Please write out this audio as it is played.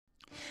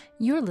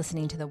You're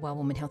listening to the Well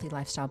Woman Healthy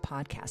Lifestyle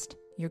Podcast,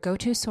 your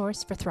go-to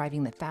source for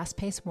thriving the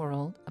fast-paced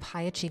world of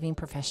high-achieving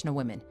professional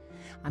women.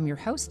 I'm your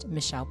host,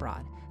 Michelle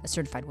Broad, a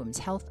certified women's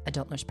health,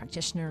 adult nurse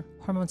practitioner,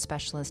 hormone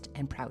specialist,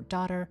 and proud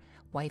daughter,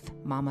 wife,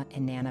 mama,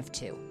 and nan of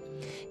two.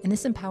 In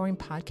this empowering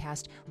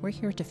podcast, we're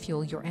here to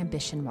fuel your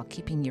ambition while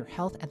keeping your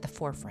health at the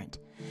forefront.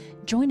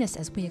 Join us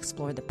as we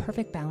explore the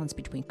perfect balance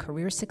between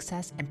career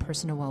success and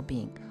personal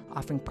well-being,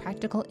 offering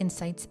practical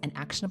insights and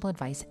actionable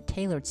advice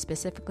tailored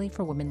specifically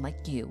for women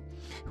like you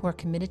who are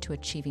committed to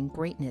achieving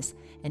greatness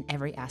in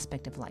every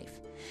aspect of life.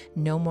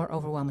 No more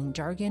overwhelming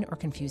jargon or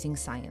confusing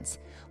science.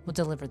 We'll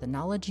deliver the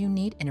knowledge you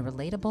need in a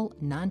relatable,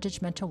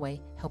 non-judgmental way,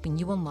 helping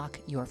you unlock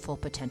your full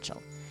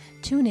potential.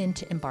 Tune in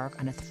to embark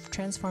on a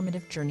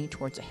transformative journey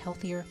towards a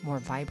healthier, more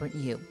vibrant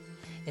you.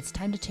 It's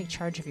time to take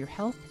charge of your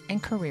health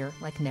and career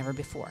like never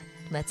before.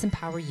 Let's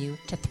empower you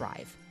to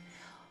thrive.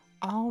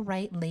 All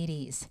right,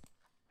 ladies.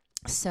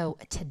 So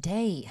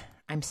today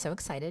I'm so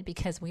excited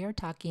because we are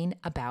talking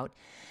about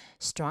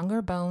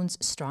Stronger Bones,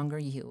 Stronger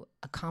You,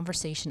 a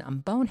conversation on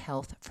bone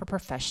health for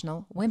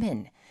professional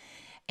women.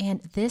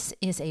 And this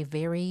is a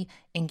very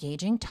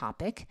engaging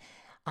topic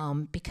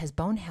because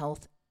bone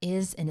health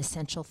is an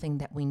essential thing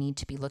that we need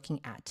to be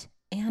looking at.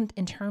 And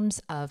in terms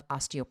of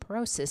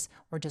osteoporosis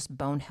or just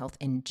bone health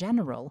in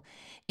general,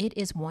 it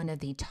is one of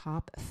the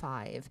top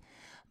 5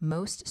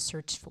 most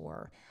searched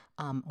for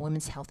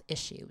women's health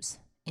issues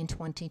in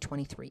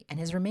 2023 and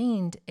has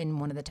remained in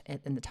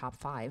in the top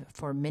 5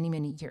 for many,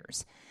 many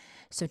years.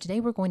 So today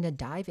we're going to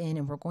dive in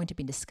and we're going to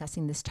be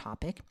discussing this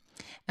topic,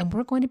 and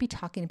we're going to be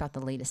talking about the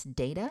latest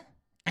data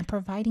and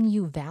providing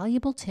you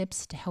valuable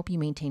tips to help you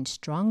maintain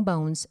strong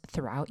bones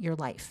throughout your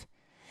life.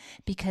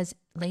 Because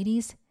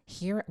ladies,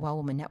 here at Well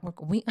Woman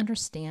Network, we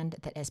understand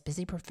that as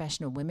busy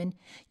professional women,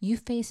 you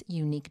face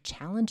unique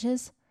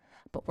challenges,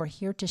 but we're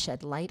here to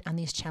shed light on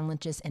these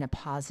challenges in a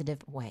positive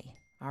way.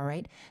 All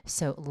right,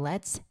 so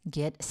let's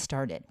get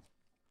started.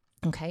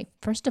 Okay,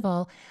 first of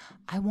all,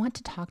 I want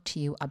to talk to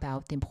you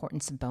about the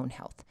importance of bone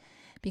health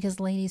because,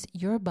 ladies,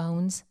 your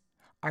bones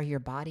are your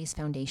body's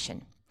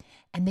foundation,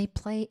 and they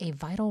play a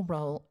vital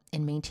role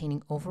in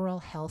maintaining overall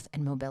health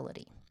and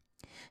mobility.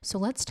 So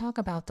let's talk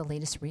about the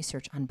latest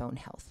research on bone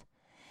health.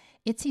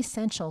 It's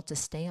essential to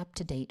stay up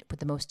to date with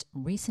the most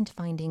recent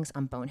findings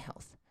on bone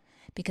health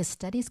because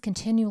studies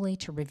continually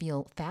to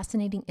reveal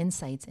fascinating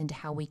insights into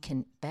how we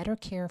can better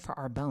care for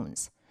our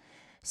bones.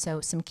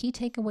 So some key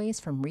takeaways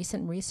from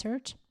recent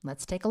research,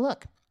 let's take a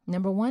look.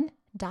 Number 1,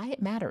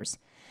 diet matters.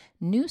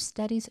 New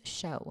studies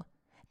show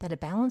that a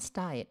balanced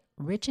diet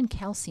rich in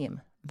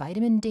calcium,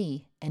 vitamin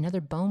D, and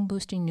other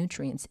bone-boosting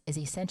nutrients is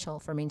essential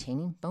for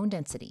maintaining bone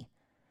density.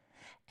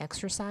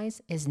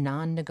 Exercise is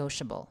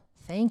non-negotiable.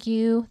 Thank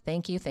you.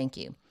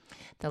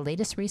 The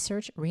latest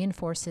research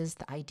reinforces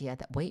the idea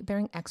that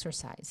weight-bearing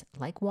exercise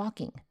like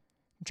walking,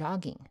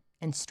 jogging,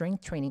 and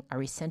strength training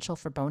are essential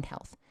for bone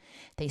health.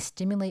 They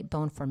stimulate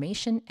bone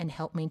formation and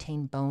help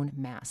maintain bone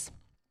mass.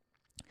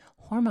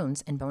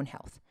 Hormones and bone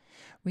health.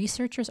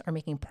 Researchers are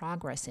making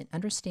progress in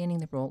understanding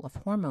the role of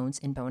hormones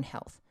in bone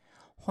health.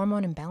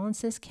 Hormone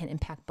imbalances can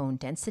impact bone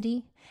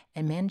density,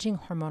 and managing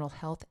hormonal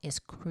health is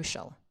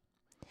crucial.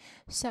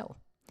 So,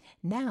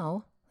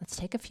 now let's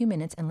take a few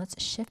minutes and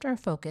let's shift our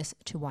focus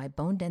to why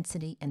bone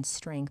density and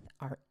strength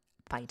are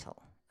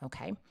vital,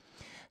 okay?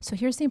 So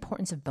here's the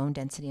importance of bone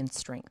density and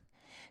strength.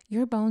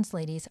 Your bones,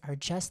 ladies, are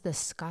just the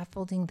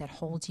scaffolding that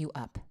holds you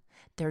up.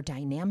 They're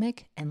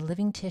dynamic and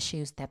living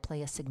tissues that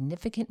play a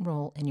significant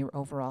role in your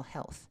overall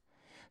health.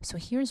 So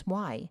here's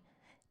why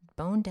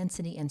bone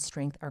density and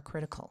strength are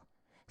critical.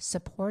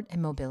 Support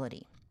and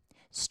mobility.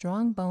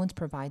 Strong bones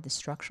provide the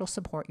structural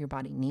support your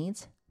body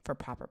needs for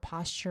proper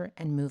posture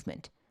and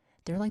movement.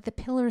 They're like the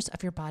pillars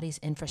of your body's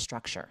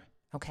infrastructure,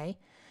 okay?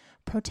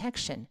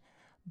 Protection.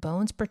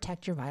 Bones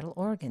protect your vital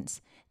organs.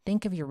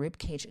 Think of your rib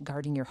cage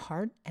guarding your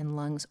heart and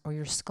lungs, or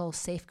your skull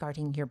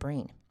safeguarding your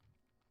brain.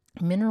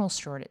 Mineral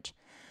shortage.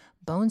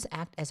 Bones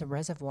act as a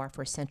reservoir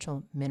for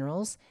essential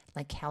minerals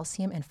like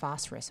calcium and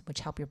phosphorus, which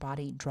help your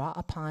body draw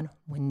upon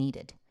when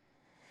needed.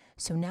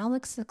 So now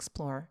let's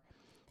explore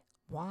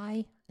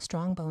why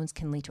strong bones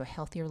can lead to a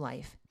healthier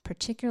life,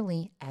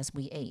 particularly as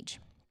we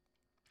age.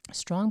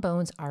 Strong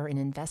bones are an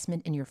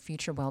investment in your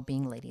future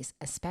well-being, ladies,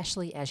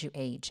 especially as you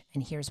age,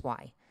 and here's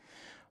why.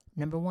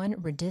 Number 1,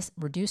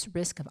 reduce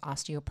risk of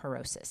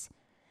osteoporosis.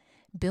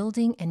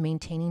 Building and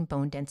maintaining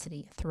bone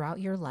density throughout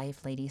your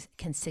life, ladies,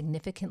 can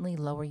significantly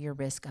lower your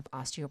risk of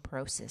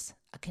osteoporosis,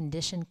 a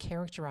condition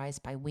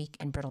characterized by weak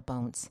and brittle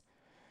bones.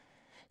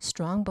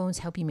 Strong bones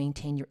help you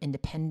maintain your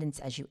independence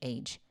as you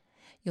age.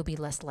 You'll be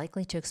less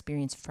likely to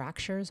experience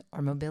fractures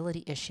or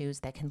mobility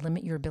issues that can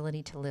limit your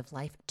ability to live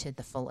life to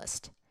the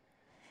fullest.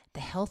 The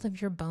health of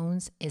your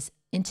bones is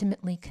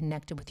intimately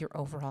connected with your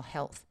overall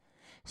health.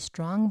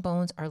 Strong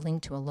bones are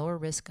linked to a lower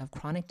risk of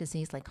chronic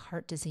disease like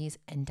heart disease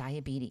and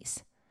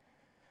diabetes.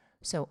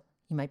 So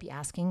you might be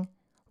asking,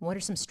 what are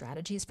some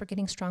strategies for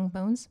getting strong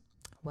bones?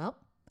 Well,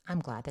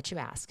 I'm glad that you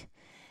asked,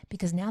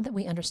 because now that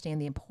we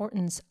understand the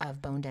importance of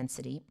bone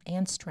density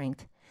and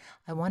strength,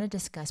 I want to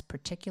discuss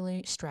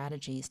particular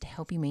strategies to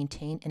help you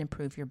maintain and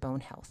improve your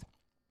bone health.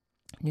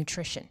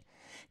 Nutrition.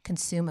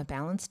 Consume a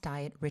balanced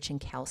diet rich in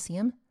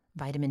calcium,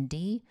 vitamin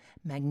D,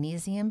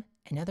 magnesium,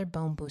 and other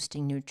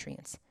bone-boosting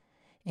nutrients.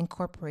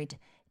 Incorporate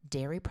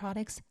dairy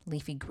products,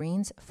 leafy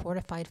greens,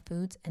 fortified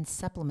foods, and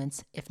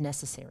supplements if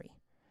necessary.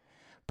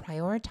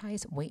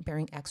 Prioritize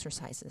weight-bearing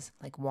exercises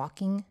like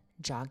walking,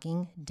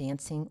 jogging,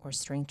 dancing, or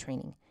strength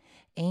training.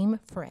 Aim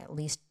for at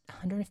least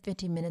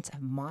 150 minutes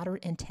of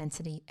moderate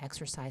intensity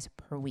exercise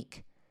per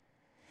week.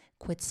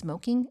 Quit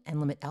smoking and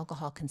limit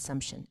alcohol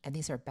consumption, and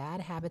these are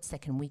bad habits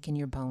that can weaken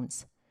your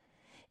bones.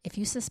 If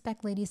you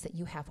suspect, ladies, that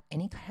you have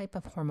any type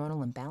of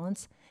hormonal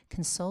imbalance,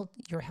 consult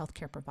your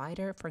healthcare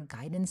provider for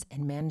guidance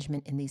and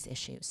management in these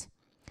issues.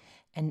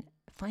 And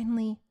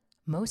finally,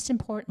 most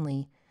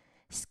importantly,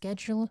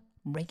 schedule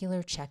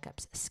regular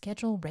checkups.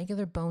 Schedule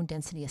regular bone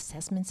density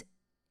assessments,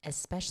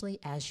 especially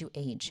as you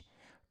age.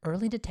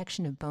 Early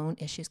detection of bone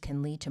issues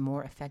can lead to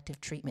more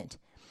effective treatment.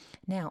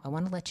 Now, I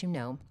want to let you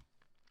know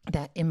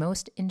that in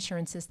most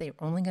insurances, they're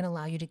only going to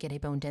allow you to get a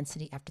bone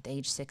density after the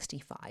age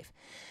 65.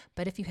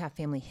 But if you have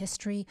family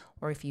history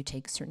or if you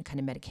take certain kind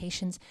of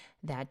medications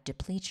that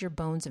deplete your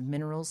bones of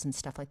minerals and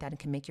stuff like that and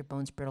can make your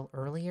bones brittle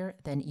earlier,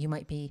 then you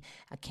might be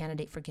a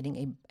candidate for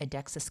getting a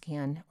DEXA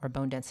scan or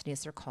bone density,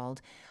 as they're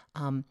called,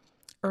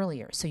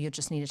 earlier. So you'll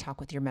just need to talk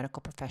with your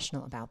medical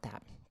professional about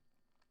that.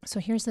 So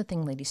here's the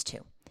thing, ladies,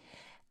 too.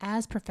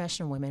 As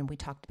professional women, we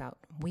talked about,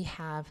 we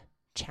have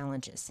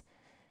challenges.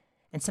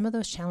 And some of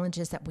those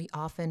challenges that we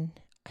often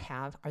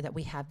have are that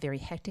we have very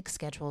hectic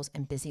schedules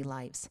and busy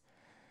lives.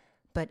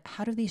 But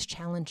how do these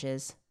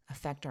challenges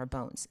affect our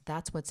bones?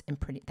 That's what's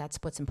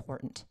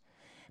important.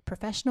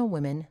 Professional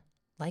women,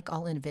 like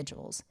all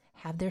individuals,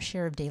 have their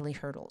share of daily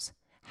hurdles.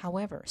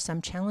 However,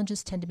 some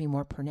challenges tend to be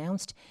more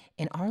pronounced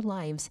in our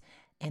lives,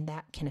 and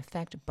that can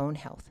affect bone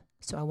health.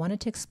 So I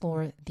wanted to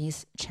explore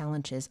these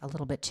challenges a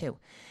little bit too,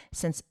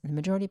 since the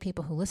majority of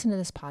people who listen to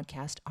this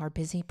podcast are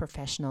busy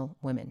professional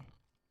women.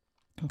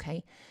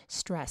 Okay,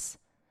 stress.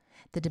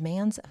 The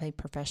demands of a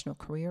professional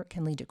career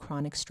can lead to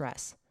chronic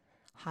stress.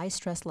 High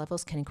stress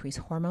levels can increase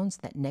hormones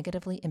that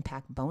negatively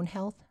impact bone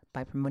health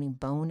by promoting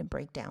bone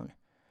breakdown.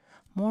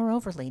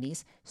 Moreover,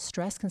 ladies,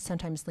 stress can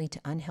sometimes lead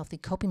to unhealthy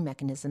coping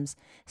mechanisms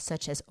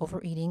such as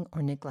overeating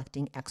or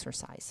neglecting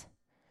exercise.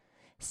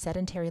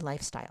 Sedentary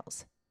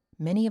lifestyles.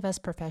 Many of us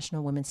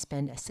professional women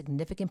spend a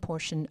significant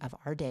portion of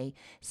our day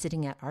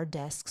sitting at our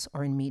desks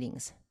or in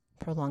meetings.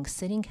 Prolonged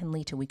sitting can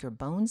lead to weaker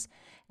bones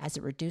as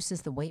it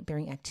reduces the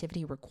weight-bearing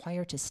activity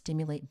required to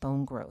stimulate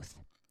bone growth.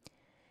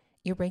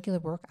 Irregular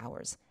work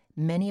hours.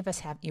 Many of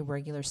us have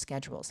irregular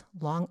schedules.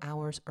 Long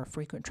hours or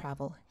frequent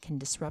travel can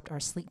disrupt our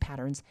sleep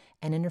patterns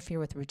and interfere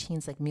with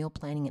routines like meal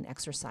planning and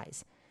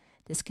exercise.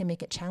 This can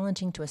make it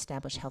challenging to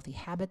establish healthy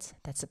habits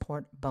that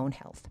support bone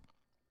health.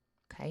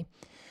 Okay,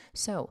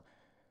 so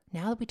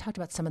now that we talked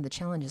about some of the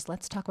challenges,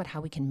 let's talk about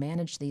how we can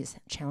manage these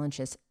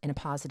challenges in a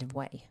positive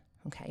way.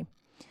 Okay.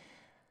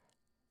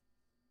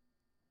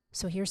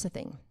 So here's the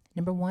thing.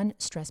 Number one,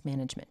 stress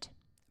management.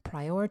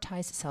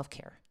 Prioritize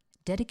self-care.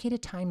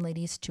 Dedicated time,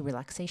 ladies, to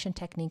relaxation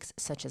techniques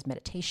such as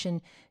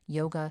meditation,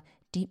 yoga,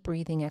 deep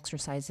breathing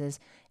exercises,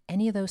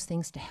 any of those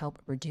things to help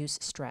reduce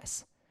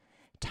stress.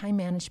 Time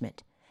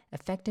management.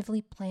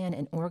 Effectively plan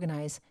and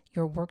organize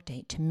your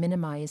workday to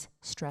minimize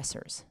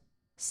stressors.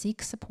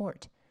 Seek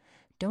support.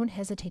 Don't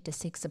hesitate to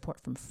seek support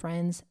from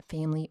friends,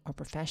 family, or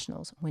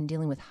professionals when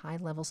dealing with high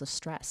levels of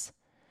stress.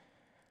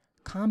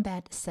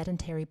 Combat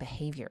sedentary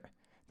behavior.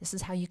 This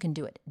is how you can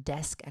do it.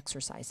 Desk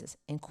exercises.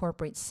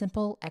 Incorporate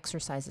simple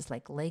exercises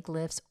like leg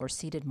lifts or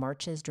seated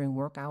marches during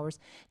work hours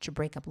to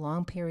break up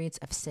long periods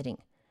of sitting.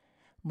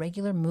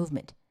 Regular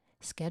movement.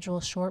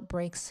 Schedule short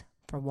breaks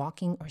for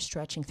walking or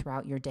stretching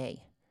throughout your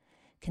day.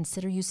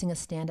 Consider using a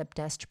stand-up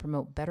desk to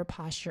promote better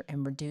posture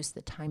and reduce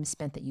the time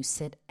spent that you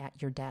sit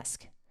at your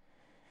desk.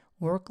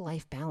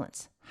 Work-life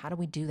balance. How do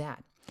we do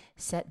that?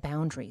 Set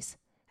boundaries.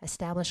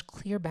 Establish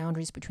clear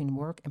boundaries between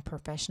work and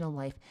professional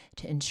life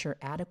to ensure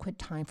adequate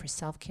time for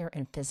self-care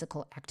and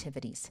physical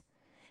activities.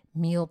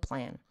 Meal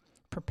plan.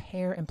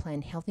 Prepare and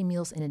plan healthy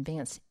meals in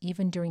advance,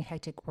 even during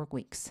hectic work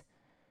weeks.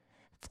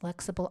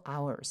 Flexible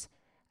hours.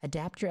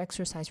 Adapt your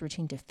exercise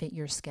routine to fit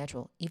your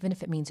schedule, even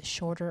if it means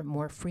shorter,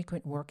 more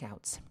frequent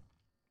workouts.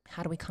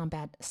 How do we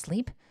combat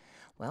sleep?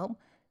 Well,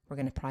 we're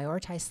going to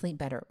prioritize sleep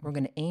better. We're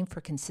going to aim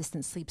for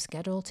consistent sleep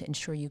schedule to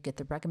ensure you get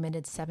the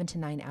recommended 7 to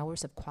 9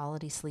 hours of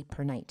quality sleep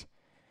per night.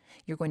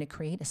 You're going to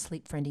create a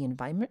sleep-friendly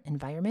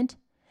environment,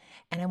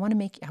 and I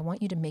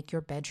want you to make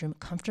your bedroom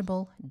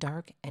comfortable,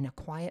 dark, and a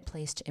quiet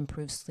place to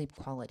improve sleep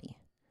quality.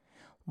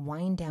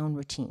 Wind down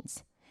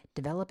routines.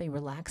 Develop a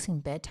relaxing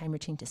bedtime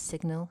routine to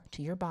signal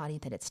to your body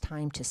that it's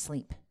time to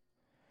sleep.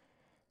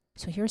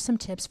 So here's some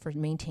tips for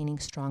maintaining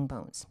strong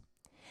bones.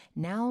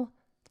 Now,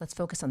 let's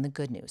focus on the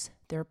good news.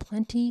 There are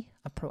plenty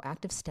of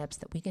proactive steps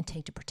that we can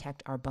take to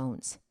protect our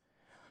bones.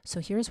 So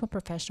here's what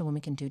professional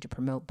women can do to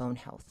promote bone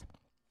health.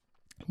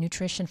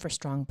 Nutrition for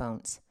strong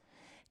bones.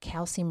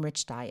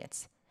 Calcium-rich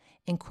diets.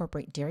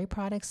 Incorporate dairy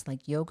products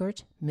like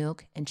yogurt,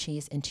 milk, and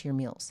cheese into your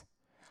meals.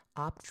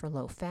 Opt for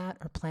low-fat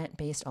or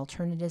plant-based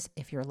alternatives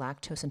if you're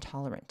lactose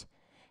intolerant.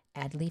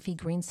 Add leafy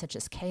greens such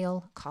as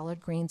kale, collard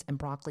greens, and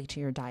broccoli to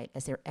your diet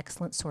as they're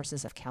excellent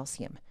sources of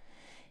calcium.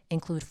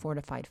 Include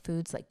fortified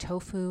foods like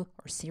tofu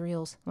or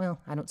cereals. Well,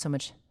 I don't so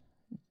much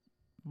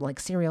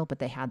like cereal, but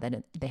they had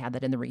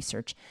that in the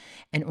research.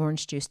 And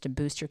orange juice to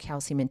boost your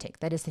calcium intake.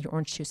 That is, your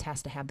orange juice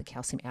has to have the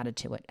calcium added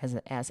to it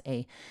as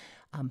a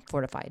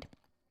fortified.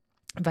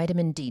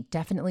 Vitamin D,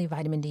 definitely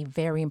vitamin D,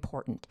 very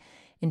important.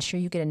 Ensure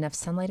you get enough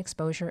sunlight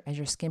exposure as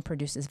your skin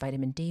produces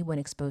vitamin D when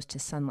exposed to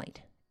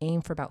sunlight.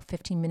 Aim for about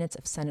 15 minutes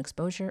of sun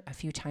exposure a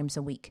few times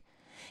a week.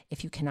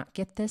 If you cannot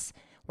get this,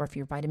 or if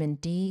your vitamin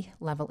D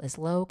level is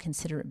low,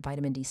 consider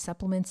vitamin D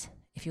supplements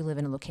if you live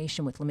in a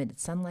location with limited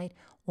sunlight,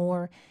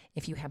 or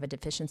if you have a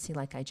deficiency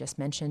like I just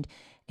mentioned.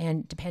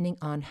 And depending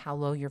on how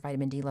low your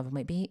vitamin D level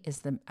might be is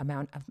the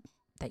amount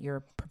that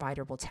your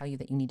provider will tell you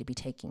that you need to be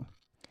taking.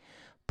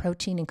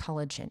 Protein and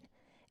collagen.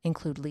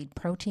 Include lead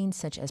proteins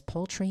such as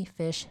poultry,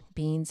 fish,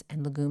 beans,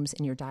 and legumes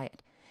in your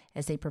diet,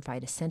 as they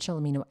provide essential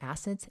amino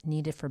acids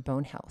needed for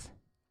bone health.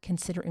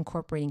 Consider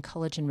incorporating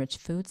collagen-rich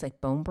foods like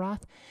bone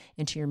broth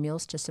into your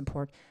meals to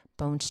support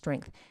bone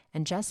strength.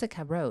 And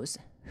Jessica Rose,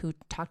 who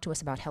talked to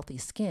us about healthy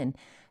skin,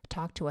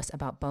 talked to us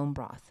about bone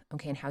broth,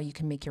 okay, and how you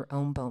can make your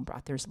own bone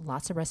broth. There's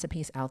lots of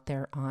recipes out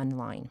there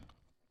online,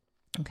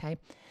 okay?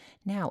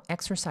 Now,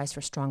 exercise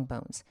for strong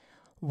bones.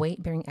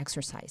 Weight-bearing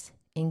exercise.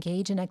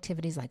 Engage in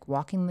activities like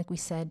walking, like we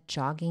said,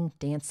 jogging,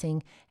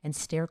 dancing, and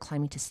stair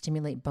climbing to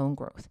stimulate bone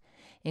growth.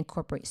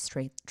 Incorporate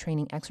strength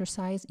training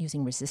exercise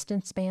using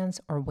resistance bands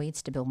or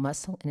weights to build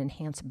muscle and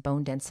enhance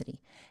bone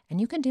density.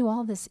 And you can do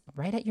all this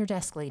right at your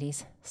desk,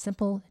 ladies.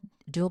 Simple,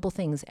 doable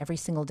things every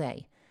single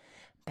day.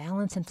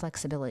 Balance and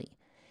flexibility.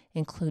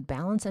 Include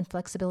balance and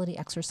flexibility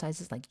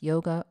exercises like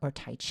yoga or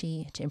Tai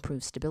Chi to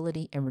improve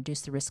stability and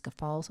reduce the risk of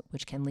falls,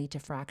 which can lead to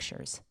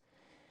fractures.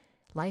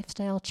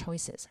 Lifestyle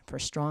choices for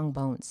strong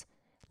bones.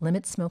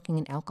 Limit smoking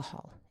and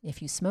alcohol.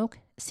 If you smoke,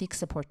 seek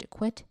support to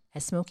quit,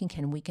 as smoking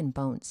can weaken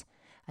bones.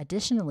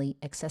 Additionally,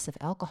 excessive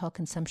alcohol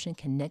consumption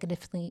can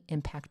negatively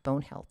impact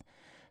bone health,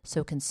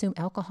 so consume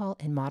alcohol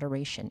in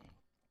moderation.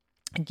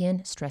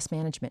 Again, stress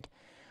management.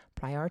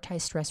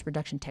 Prioritize stress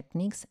reduction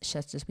techniques,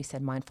 such as we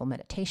said, mindful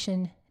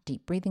meditation,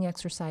 deep breathing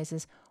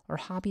exercises, or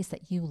hobbies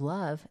that you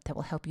love that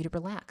will help you to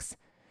relax.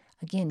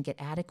 Again, get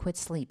adequate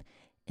sleep.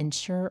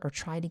 Ensure or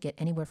try to get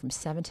anywhere from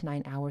 7 to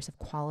 9 hours of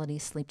quality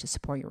sleep to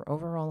support your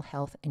overall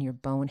health and your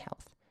bone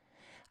health.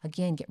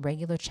 Again, get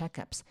regular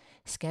checkups.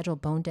 Schedule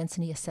bone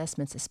density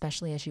assessments,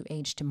 especially as you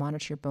age, to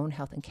monitor your bone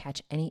health and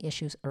catch any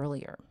issues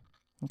earlier.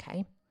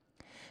 Okay?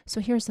 So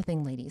here's the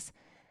thing, ladies.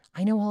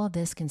 I know all of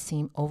this can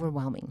seem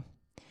overwhelming,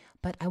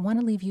 but I want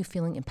to leave you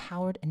feeling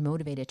empowered and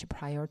motivated to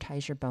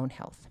prioritize your bone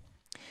health.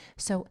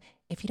 So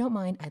if you don't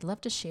mind, I'd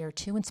love to share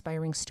 2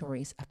 inspiring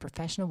stories of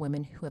professional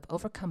women who have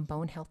overcome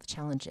bone health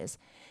challenges.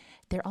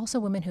 They're also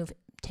women who've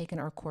taken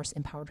our course,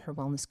 Empowered Her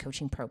Wellness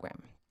Coaching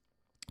Program.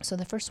 So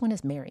the first one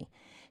is Mary.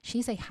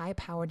 She's a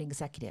high-powered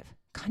executive,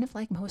 kind of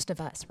like most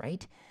of us,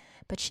 right?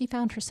 But she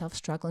found herself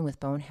struggling with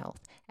bone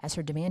health, as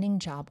her demanding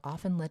job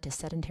often led to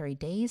sedentary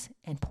days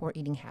and poor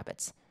eating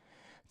habits.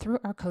 Through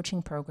our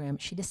coaching program,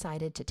 she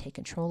decided to take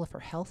control of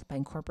her health by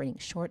incorporating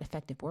short,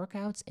 effective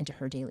workouts into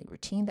her daily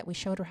routine that we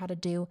showed her how to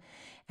do,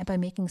 and by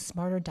making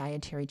smarter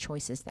dietary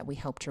choices that we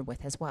helped her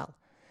with as well.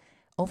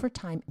 Over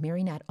time,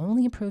 Mary not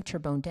only improved her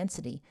bone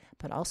density,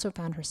 but also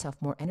found herself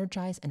more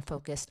energized and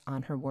focused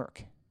on her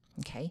work.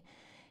 Okay,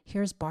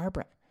 here's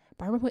Barbara.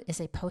 Barbara is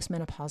a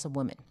postmenopausal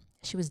woman.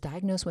 She was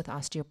diagnosed with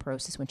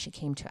osteoporosis when she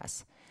came to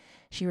us.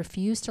 She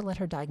refused to let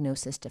her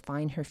diagnosis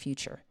define her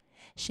future.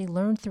 She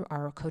learned through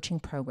our coaching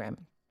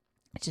program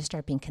to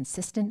start being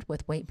consistent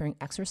with weight-bearing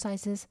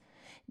exercises,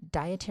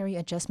 dietary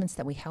adjustments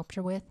that we helped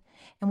her with,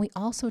 and we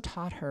also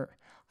taught her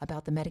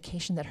about the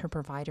medication that her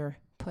provider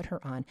put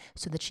her on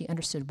so that she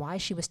understood why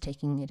she was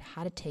taking it,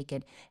 how to take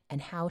it,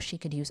 and how she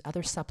could use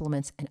other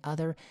supplements and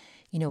other,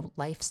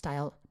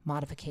 lifestyle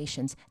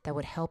modifications that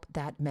would help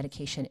that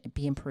medication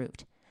be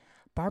improved.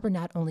 Barbara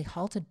not only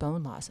halted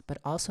bone loss, but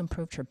also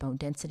improved her bone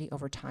density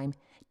over time,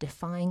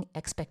 defying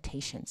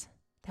expectations.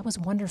 That was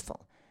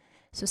wonderful.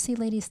 So see,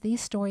 ladies,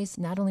 these stories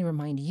not only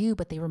remind you,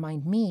 but they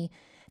remind me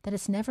that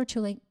it's never too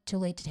late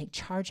to take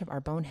charge of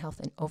our bone health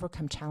and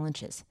overcome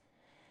challenges.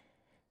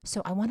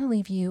 So I want to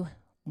leave you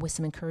with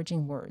some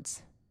encouraging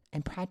words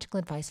and practical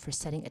advice for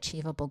setting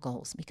achievable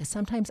goals, because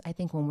sometimes I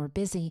think when we're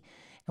busy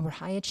and we're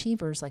high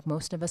achievers, like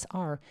most of us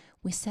are,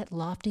 we set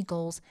lofty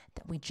goals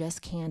that we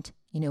just can't,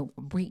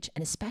 reach.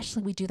 And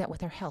especially we do that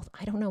with our health.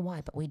 I don't know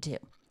why, but we do.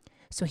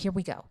 So here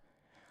we go.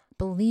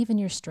 Believe in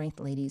your strength,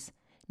 ladies.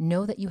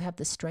 Know that you have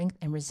the strength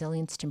and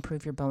resilience to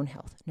improve your bone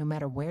health, no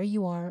matter where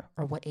you are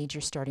or what age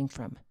you're starting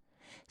from.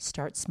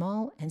 Start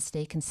small and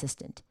stay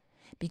consistent.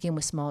 Begin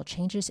with small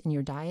changes in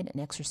your diet and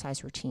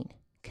exercise routine.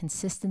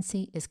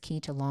 Consistency is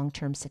key to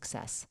long-term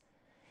success.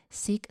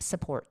 Seek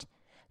support.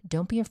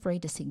 Don't be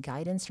afraid to seek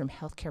guidance from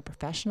healthcare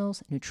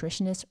professionals,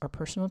 nutritionists, or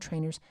personal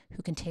trainers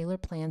who can tailor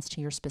plans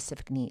to your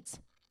specific needs.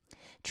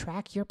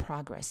 Track your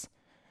progress.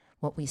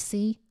 What we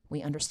see,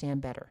 we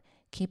understand better.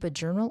 Keep a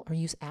journal or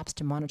use apps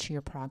to monitor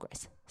your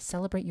progress.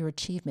 Celebrate your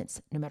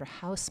achievements, no matter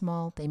how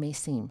small they may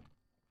seem.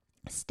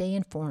 Stay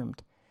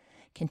informed.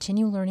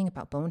 Continue learning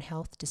about bone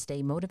health to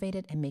stay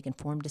motivated and make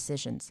informed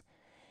decisions.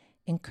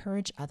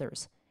 Encourage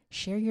others.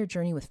 Share your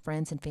journey with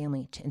friends and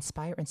family to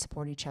inspire and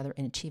support each other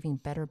in achieving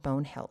better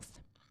bone health.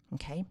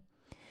 Okay?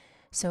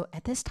 So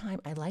at this time,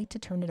 I'd like to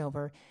turn it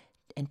over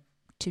and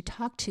to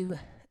talk to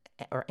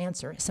or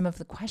answer some of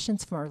the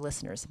questions from our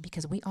listeners,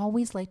 because we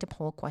always like to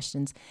poll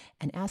questions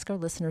and ask our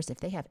listeners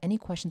if they have any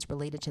questions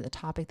related to the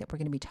topic that we're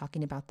going to be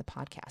talking about the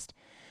podcast.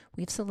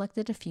 We've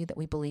selected a few that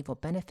we believe will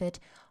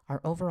benefit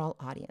our overall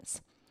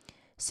audience.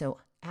 So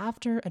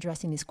after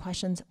addressing these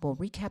questions, we'll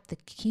recap the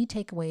key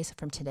takeaways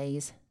from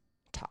today's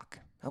talk.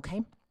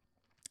 Okay?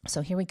 So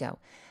here we go.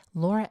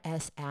 Laura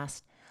S.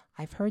 asked,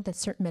 I've heard that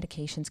certain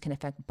medications can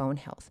affect bone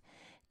health.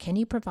 Can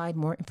you provide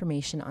more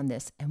information on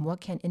this, and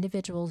what can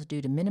individuals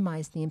do to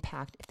minimize the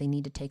impact if they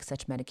need to take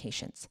such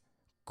medications?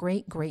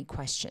 Great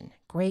question.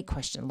 Great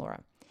question,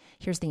 Laura.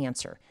 Here's the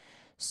answer.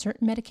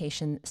 Certain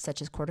medications,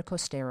 such as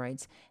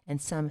corticosteroids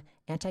and some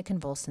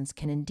anticonvulsants,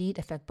 can indeed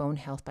affect bone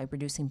health by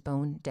reducing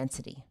bone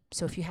density.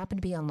 So if you happen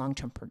to be on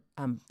long-term,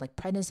 like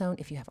prednisone,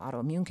 if you have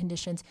autoimmune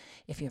conditions,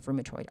 if you have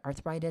rheumatoid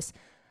arthritis,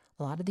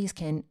 a lot of these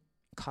can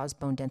cause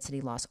bone density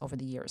loss over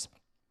the years.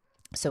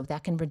 So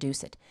that can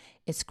reduce it.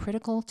 It's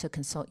critical to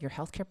consult your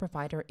healthcare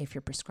provider if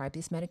you're prescribed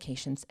these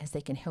medications, as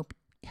they can help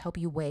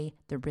you weigh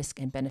the risk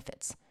and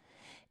benefits.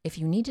 If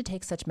you need to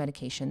take such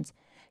medications,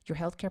 your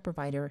healthcare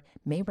provider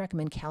may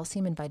recommend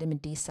calcium and vitamin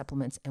D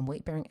supplements and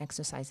weight-bearing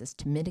exercises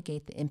to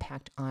mitigate the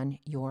impact on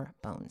your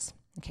bones.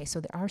 Okay, so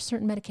there are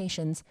certain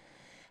medications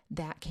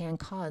that can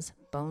cause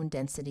bone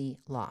density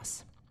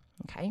loss.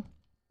 Okay,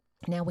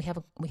 now we have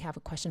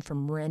a question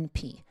from Ren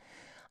P.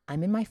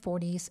 I'm in my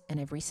 40s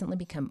and I've recently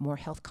become more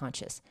health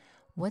conscious.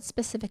 What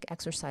specific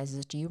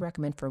exercises do you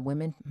recommend for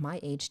women my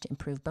age to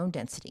improve bone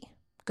density?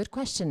 Good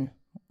question,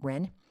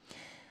 Ren.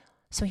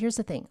 So here's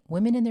the thing.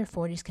 Women in their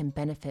 40s can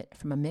benefit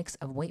from a mix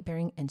of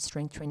weight-bearing and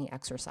strength training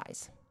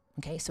exercise.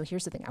 Okay, so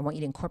here's the thing. I want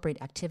you to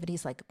incorporate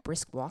activities like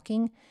brisk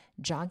walking,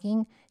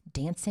 jogging,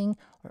 dancing,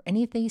 or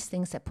any of these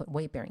things that put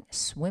weight-bearing.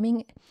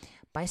 Swimming,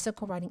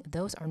 bicycle riding,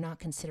 those are not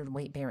considered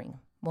weight-bearing.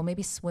 Well,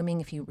 maybe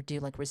swimming if you do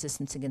like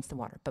resistance against the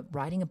water, but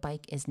riding a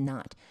bike is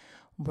not.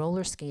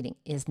 Roller skating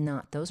is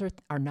not. Those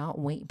are not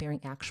weight-bearing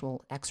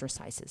actual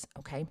exercises,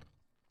 okay?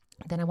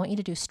 Then I want you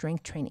to do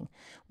strength training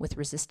with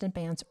resistant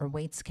bands or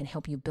weights can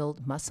help you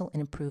build muscle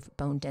and improve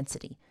bone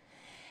density.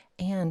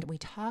 And we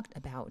talked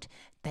about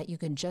that you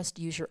can just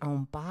use your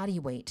own body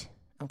weight.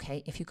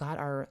 Okay, if you got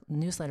our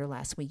newsletter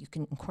last week, you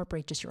can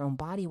incorporate just your own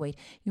body weight.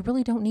 You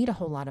really don't need a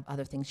whole lot of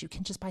other things. You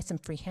can just buy some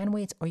free hand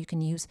weights, or you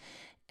can use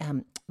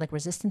like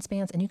resistance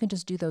bands, and you can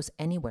just do those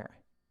anywhere.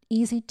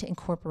 Easy to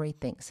incorporate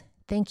things.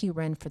 Thank you,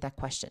 Ren, for that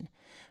question.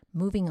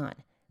 Moving on,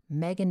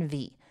 Megan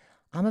V.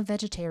 I'm a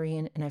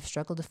vegetarian and I've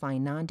struggled to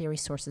find non-dairy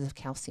sources of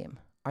calcium.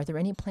 Are there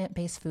any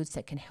plant-based foods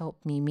that can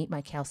help me meet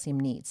my calcium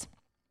needs?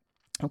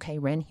 Okay,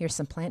 Ren, here's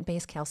some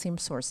plant-based calcium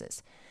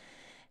sources.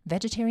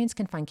 Vegetarians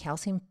can find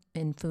calcium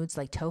in foods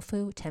like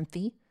tofu,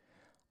 tempeh.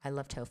 I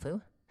love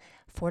tofu.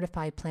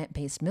 Fortified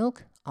plant-based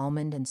milk,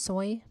 almond and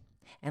soy,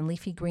 and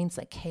leafy greens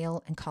like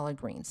kale and collard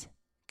greens.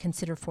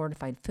 Consider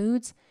fortified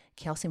foods,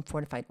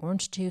 calcium-fortified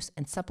orange juice,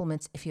 and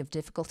supplements if you have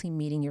difficulty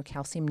meeting your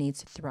calcium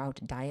needs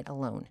throughout diet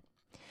alone.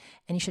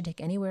 And you should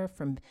take anywhere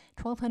from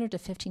 1,200 to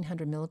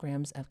 1,500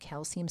 milligrams of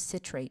calcium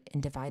citrate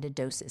in divided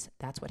doses.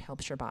 That's what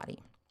helps your body.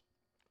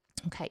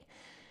 Okay.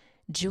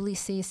 Julie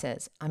C.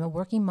 says, I'm a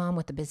working mom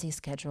with a busy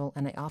schedule,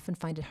 and I often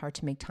find it hard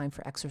to make time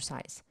for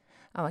exercise.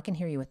 Oh, I can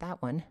hear you with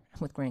that one,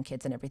 with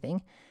grandkids and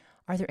everything.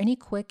 Are there any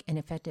quick and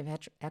effective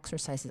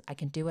exercises I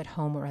can do at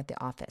home or at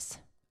the office?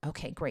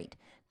 Okay, great.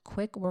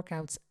 Quick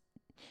workouts,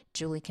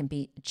 Julie, can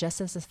be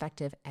just as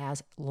effective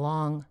as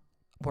long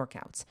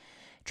workouts.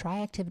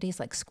 Try activities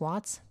like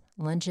squats,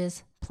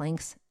 lunges,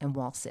 planks, and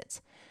wall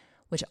sits,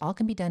 which all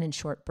can be done in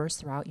short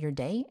bursts throughout your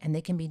day, and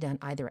they can be done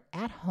either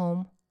at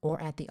home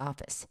or at the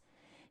office.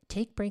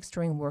 Take breaks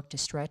during work to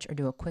stretch or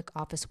do a quick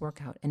office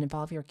workout, and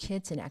involve your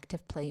kids in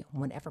active play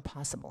whenever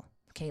possible.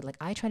 Okay, like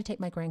I try to take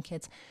my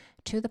grandkids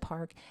to the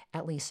park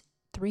at least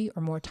 3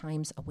 or more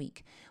times a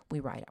week.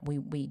 We ride,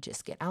 we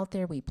just get out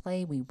there, we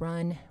play, we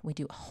run, we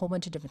do a whole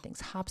bunch of different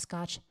things,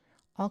 hopscotch,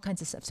 all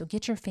kinds of stuff. So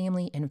get your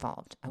family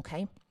involved,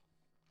 okay?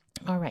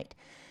 All right,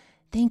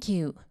 thank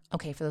you,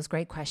 okay, for those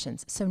great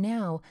questions. So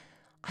now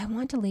I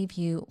want to leave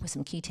you with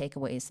some key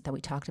takeaways that we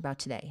talked about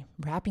today,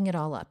 wrapping it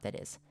all up, that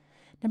is.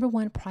 Number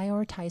 1,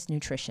 prioritize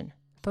nutrition.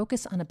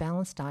 Focus on a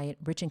balanced diet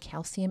rich in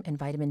calcium and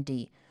vitamin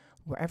D,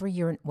 whether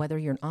you're an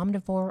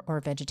omnivore or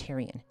a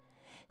vegetarian.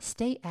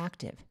 Stay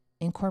active.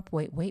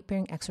 Incorporate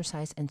weight-bearing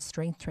exercise and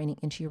strength training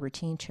into your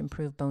routine to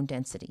improve bone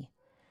density.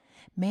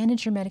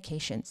 Manage your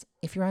medications.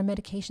 If you're on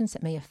medications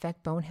that may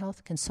affect bone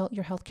health, consult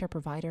your healthcare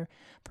provider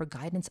for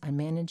guidance on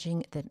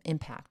managing the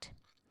impact.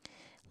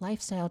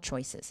 Lifestyle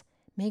choices.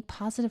 Make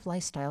positive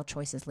lifestyle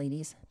choices,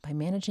 ladies, by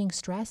managing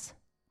stress,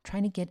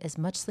 trying to get as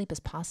much sleep as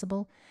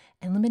possible,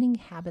 and limiting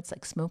habits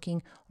like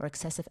smoking or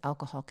excessive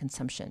alcohol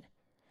consumption.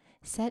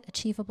 Set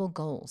achievable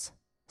goals.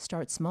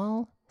 Start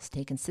small,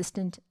 stay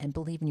consistent, and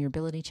believe in your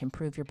ability to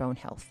improve your bone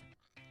health.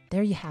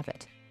 There you have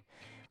it.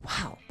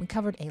 Wow, we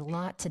covered a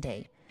lot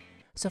today.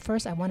 So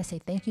first, I want to say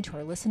thank you to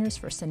our listeners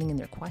for sending in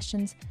their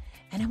questions.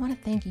 And I want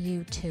to thank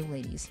you too,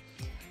 ladies,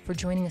 for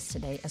joining us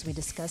today as we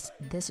discuss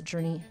this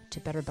journey to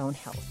better bone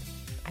health.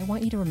 I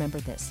want you to remember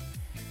this.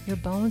 Your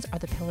bones are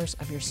the pillars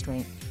of your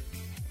strength.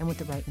 And with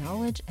the right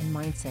knowledge and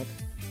mindset,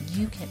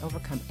 you can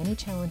overcome any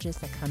challenges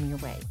that come your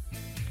way.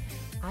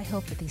 I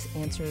hope that these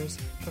answers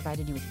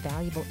provided you with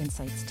valuable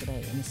insights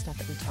today in the stuff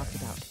that we talked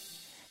about.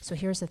 So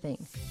here's the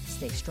thing.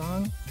 Stay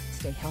strong,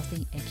 stay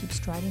healthy, and keep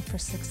striving for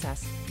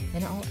success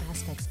in all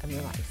aspects of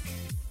your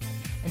life.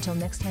 Until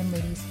next time,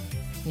 ladies,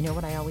 you know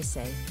what I always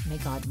say. May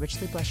God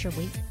richly bless your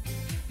week,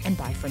 and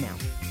bye for now.